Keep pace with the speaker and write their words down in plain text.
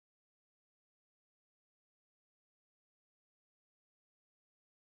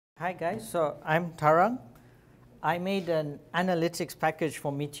Hi guys, so I'm Tarang. I made an analytics package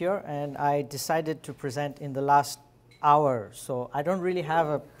for Meteor and I decided to present in the last hour. So I don't really have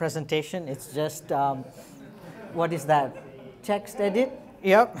a presentation, it's just, what is that? Text edit?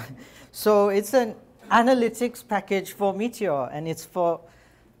 Yep. So it's an analytics package for Meteor and it's for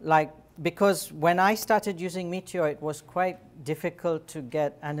because when I started using Meteor, it was quite difficult to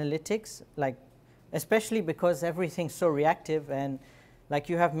get analytics, especially because everything's so reactive and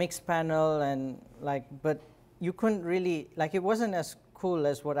you have mixed panel and but you couldn't really, it wasn't as cool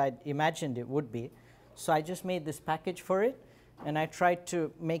as what I imagined it would be. So I just made this package for it and I tried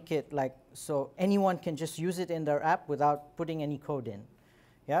to make it so anyone can just use it in their app without putting any code in.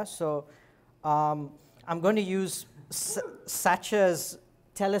 Yeah, so I'm going to use Satcha's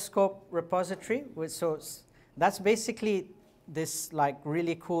telescope repository. So that's basically this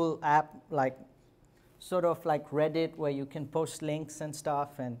really cool app, sort of like Reddit, where you can post links and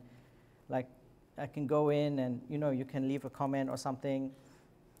stuff, and I can go in and you can leave a comment or something.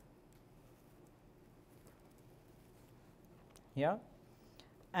 Yeah,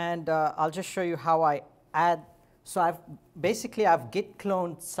 and I'll just show you how I add. So I've git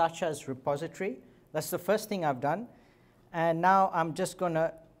cloned Satcha's repository. That's the first thing I've done. And now I'm just going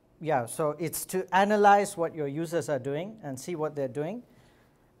to, so it's to analyze what your users are doing and see what they're doing.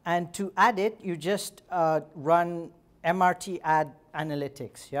 And to add it, you just run mrt add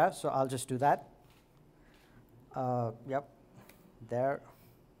analytics. Yeah, so I'll just do that. Yep, there.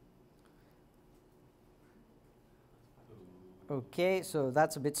 OK, so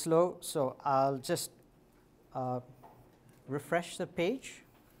that's a bit slow. So I'll just refresh the page.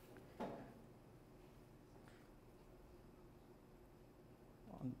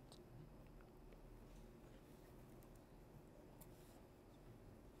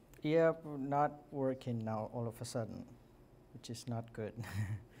 Yep, not working now all of a sudden, which is not good.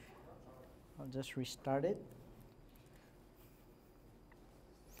 I'll just restart it.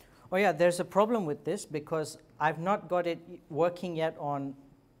 Oh yeah, there's a problem with this because I've not got it working yet on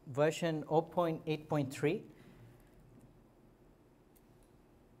version 0.8.3.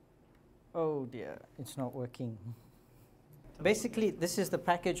 Oh dear, it's not working. Basically, this is the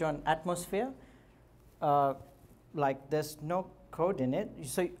package on Atmosphere. There's no code in it.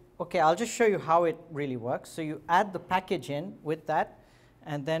 So, OK, I'll just show you how it really works. So you add the package in with that,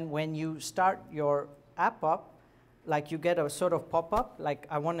 and then when you start your app up, you get a sort of pop-up,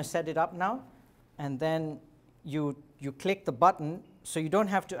 I want to set it up now, and then you click the button, so you don't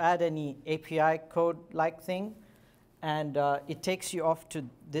have to add any API code-like thing, and it takes you off to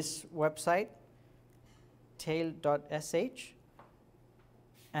this website, tail.sh,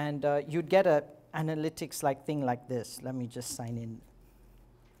 and you'd get a analytics-like thing like this. Let me just sign in.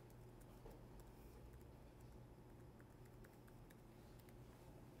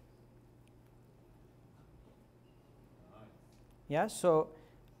 Yeah, so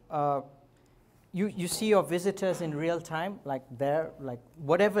you see your visitors in real time,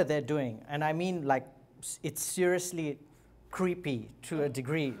 whatever they're doing. And I mean, it's seriously creepy to a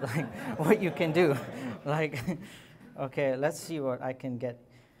degree, what you can do. OK, let's see what I can get.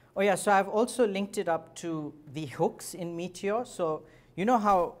 Oh yeah, so I've also linked it up to the hooks in Meteor. So you know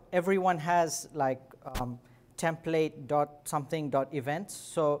how everyone has template.something.events.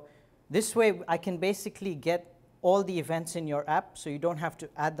 So this way I can basically get all the events in your app, so you don't have to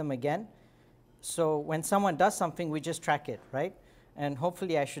add them again. So when someone does something, we just track it, right? And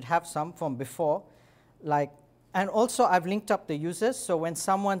hopefully I should have some from before. And also I've linked up the users, so when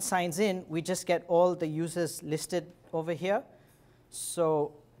someone signs in, we just get all the users listed over here.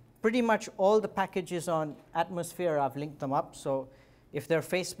 So pretty much all the packages on Atmosphere, I've linked them up. So if they're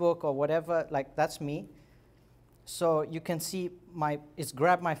Facebook or whatever, that's me. So you can see it's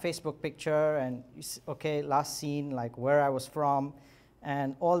grabbed my Facebook picture and, OK, last seen, where I was from,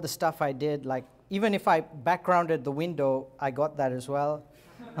 and all the stuff I did. Even if I backgrounded the window, I got that as well.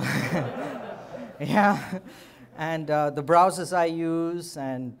 Yeah, and the browsers I use,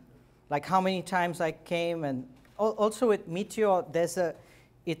 and how many times I came. And also with Meteor,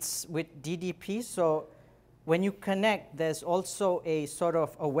 it's with DDP. So when you connect, there's also a sort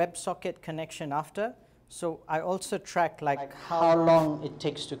of a WebSocket connection after. So I also track how long it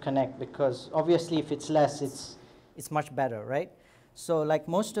takes to connect, because obviously if it's less, it's much better, right? So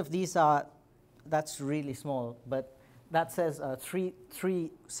most of these that's really small, but that says 3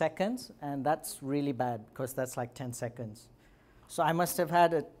 seconds, and that's really bad because that's 10 seconds. So I must have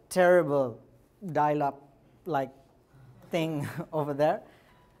had a terrible dial-up thing over there,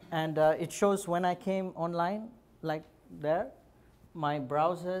 and it shows when I came online, there, my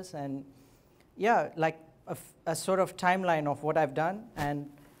browsers, and yeah, a sort of timeline of what I've done. And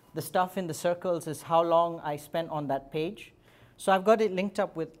the stuff in the circles is how long I spent on that page. So I've got it linked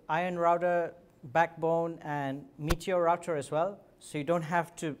up with Iron Router, Backbone, and Meteor Router as well. So you don't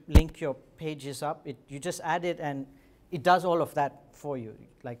have to link your pages up. You just add it, and it does all of that for you.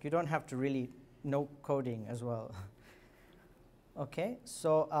 Like, you don't have to really know coding as well. OK,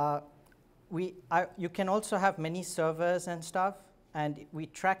 so you can also have many servers and stuff, and we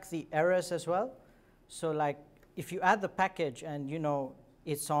track the errors as well. So like, if you add the package and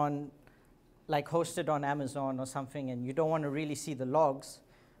it's on, like, hosted on Amazon or something, and you don't want to really see the logs,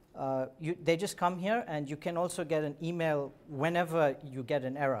 they just come here, and you can also get an email whenever you get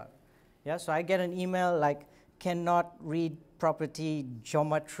an error. Yeah, so I get an email like, cannot read property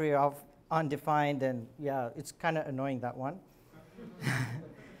geometry of undefined, and yeah, it's kind of annoying, that one.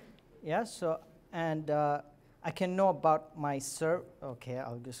 Yeah, so, and I can know about my server. OK,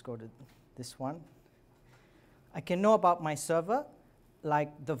 I'll just go to this one. I can know about my server, like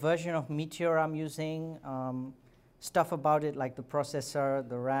the version of Meteor I'm using, stuff about it, like the processor,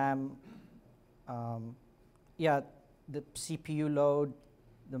 the RAM, yeah, the CPU load,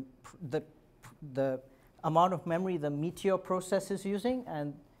 the amount of memory the Meteor process is using,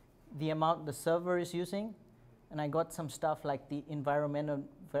 and the amount the server is using. And I got some stuff like the environment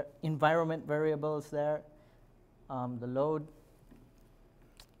variables there, the load.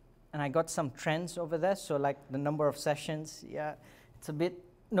 And I got some trends over there, so like the number of sessions. Yeah, it's a bit,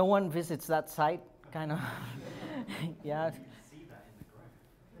 no one visits that site, kind of. Yeah. See that in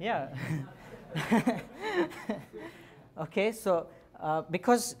the graph. Yeah. OK, so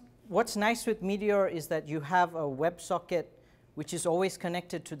because what's nice with Meteor is that you have a WebSocket which is always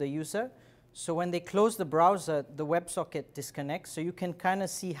connected to the user. So when they close the browser, the WebSocket disconnects. So you can kind of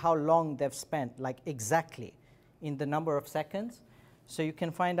see how long they've spent, like exactly in the number of seconds. So you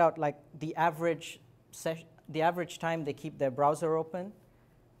can find out like the average time they keep their browser open.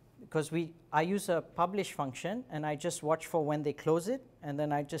 Because I use a publish function, and I just watch for when they close it, and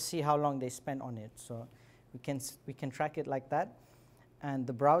then I just see how long they spent on it. So we can track it like that. And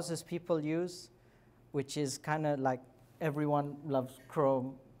the browsers people use, which is kind of like everyone loves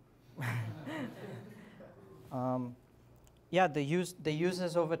Chrome. Yeah, the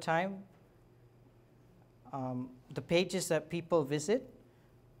users over time, the pages that people visit,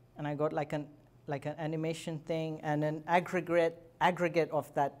 and I got like an animation thing and an aggregate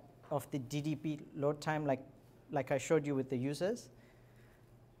of the DDP load time, like I showed you with the users.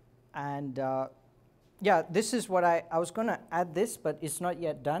 And yeah, this is what I was going to add this, but it's not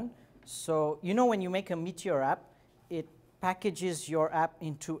yet done. So when you make a Meteor app, it packages your app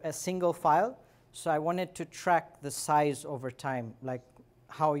into a single file. So I wanted to track the size over time, like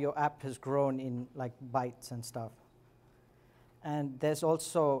how your app has grown in like bytes and stuff. And there's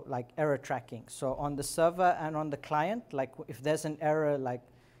also like error tracking. So on the server and on the client, like if there's an error, like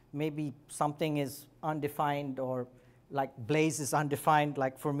maybe something is undefined, or like Blaze is undefined,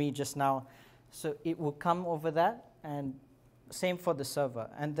 like for me just now. So it will come over that, and same for the server.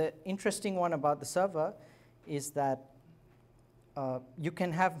 And the interesting one about the server is that you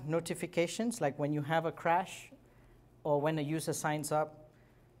can have notifications, like when you have a crash or when a user signs up.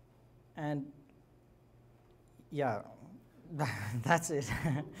 And yeah, that's it.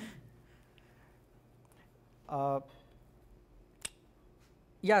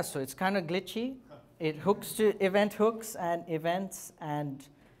 Yeah, so it's kind of glitchy. It hooks to event hooks and events, and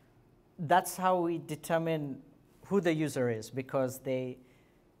that's how we determine who the user is, because the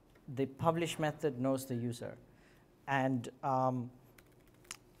publish method knows the user. And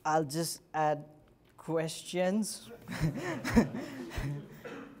I'll just add questions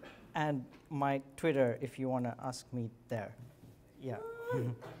and my Twitter if you want to ask me there. Yeah.